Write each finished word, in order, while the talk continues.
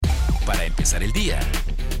para empezar el día.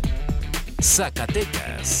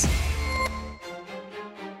 Zacatecas.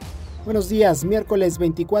 Buenos días, miércoles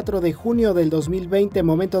 24 de junio del 2020,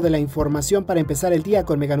 momento de la información para empezar el día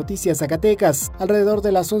con Meganoticias Zacatecas. Alrededor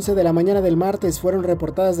de las 11 de la mañana del martes fueron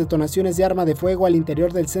reportadas detonaciones de arma de fuego al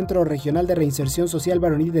interior del Centro Regional de Reinserción Social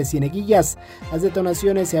Varonil de Cieneguillas. Las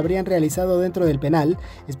detonaciones se habrían realizado dentro del penal,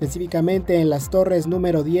 específicamente en las torres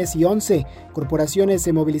número 10 y 11. Corporaciones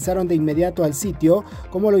se movilizaron de inmediato al sitio,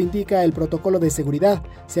 como lo indica el protocolo de seguridad.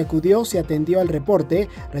 Se atendió al reporte,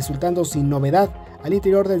 resultando sin novedad. Al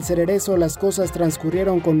interior del Cererezo las cosas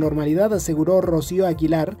transcurrieron con normalidad, aseguró Rocío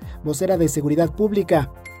Aguilar, vocera de Seguridad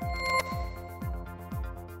Pública.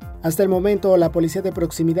 Hasta el momento, la Policía de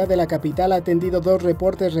Proximidad de la capital ha atendido 2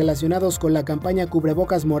 reportes relacionados con la campaña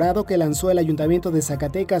Cubrebocas Morado que lanzó el Ayuntamiento de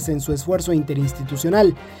Zacatecas en su esfuerzo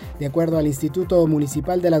interinstitucional. De acuerdo al Instituto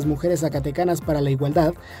Municipal de las Mujeres Zacatecanas para la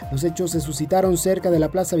Igualdad, los hechos se suscitaron cerca de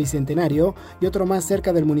la Plaza Bicentenario y otro más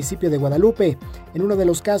cerca del municipio de Guadalupe. En uno de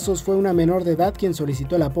los casos fue una menor de edad quien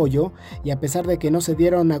solicitó el apoyo y a pesar de que no se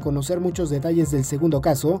dieron a conocer muchos detalles del segundo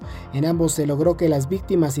caso, en ambos se logró que las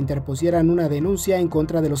víctimas interpusieran una denuncia en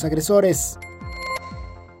contra de los agresores.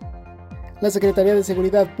 La Secretaría de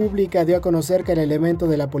Seguridad Pública dio a conocer que el elemento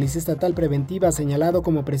de la Policía Estatal Preventiva señalado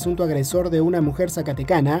como presunto agresor de una mujer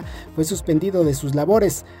zacatecana fue suspendido de sus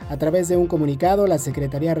labores. A través de un comunicado, la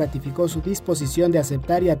Secretaría ratificó su disposición de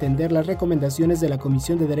aceptar y atender las recomendaciones de la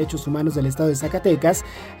Comisión de Derechos Humanos del Estado de Zacatecas,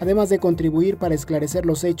 además de contribuir para esclarecer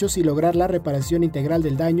los hechos y lograr la reparación integral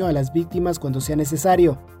del daño a las víctimas cuando sea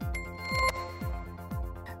necesario.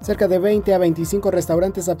 Cerca de 20 a 25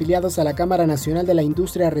 restaurantes afiliados a la Cámara Nacional de la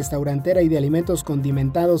Industria Restaurantera y de Alimentos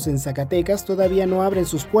Condimentados en Zacatecas todavía no abren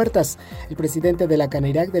sus puertas. El presidente de la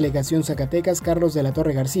Canairac Delegación Zacatecas, Carlos de la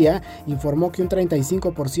Torre García, informó que un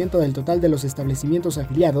 35% del total de los establecimientos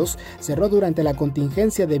afiliados cerró durante la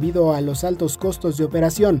contingencia debido a los altos costos de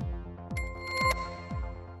operación.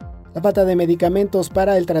 La falta de medicamentos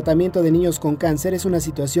para el tratamiento de niños con cáncer es una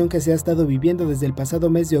situación que se ha estado viviendo desde el pasado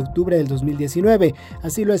mes de octubre del 2019.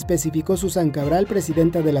 Así lo especificó Susan Cabral,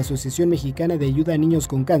 presidenta de la Asociación Mexicana de Ayuda a Niños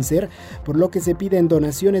con Cáncer, por lo que se piden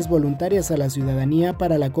donaciones voluntarias a la ciudadanía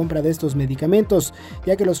para la compra de estos medicamentos,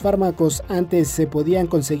 ya que los fármacos antes se podían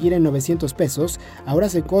conseguir en 900 pesos, ahora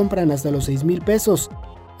se compran hasta los 6,000 pesos.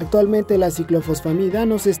 Actualmente la ciclofosfamida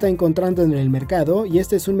no se está encontrando en el mercado y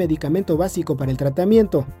este es un medicamento básico para el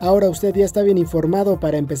tratamiento. Ahora usted ya está bien informado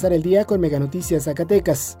para empezar el día con Meganoticias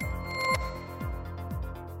Zacatecas.